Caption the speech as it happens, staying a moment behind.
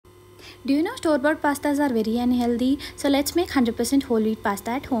Do you know store-bought pastas are very unhealthy? So let's make 100% whole wheat pasta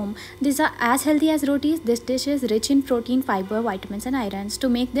at home. These are as healthy as rotis. This dish is rich in protein, fiber, vitamins and irons. To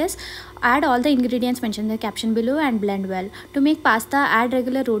make this, add all the ingredients mentioned in the caption below and blend well. To make pasta, add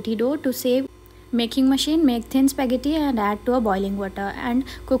regular roti dough. To save making machine, make thin spaghetti and add to a boiling water and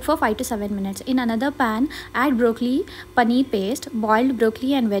cook for 5 to 7 minutes. In another pan, add broccoli, paneer paste, boiled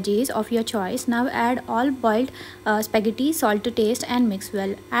broccoli and veggies of your choice. Now add all boiled spaghetti, salt to taste and mix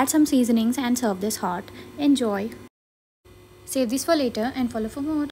well. Add some seasonings and serve this hot. Enjoy. Save this for later and follow for more.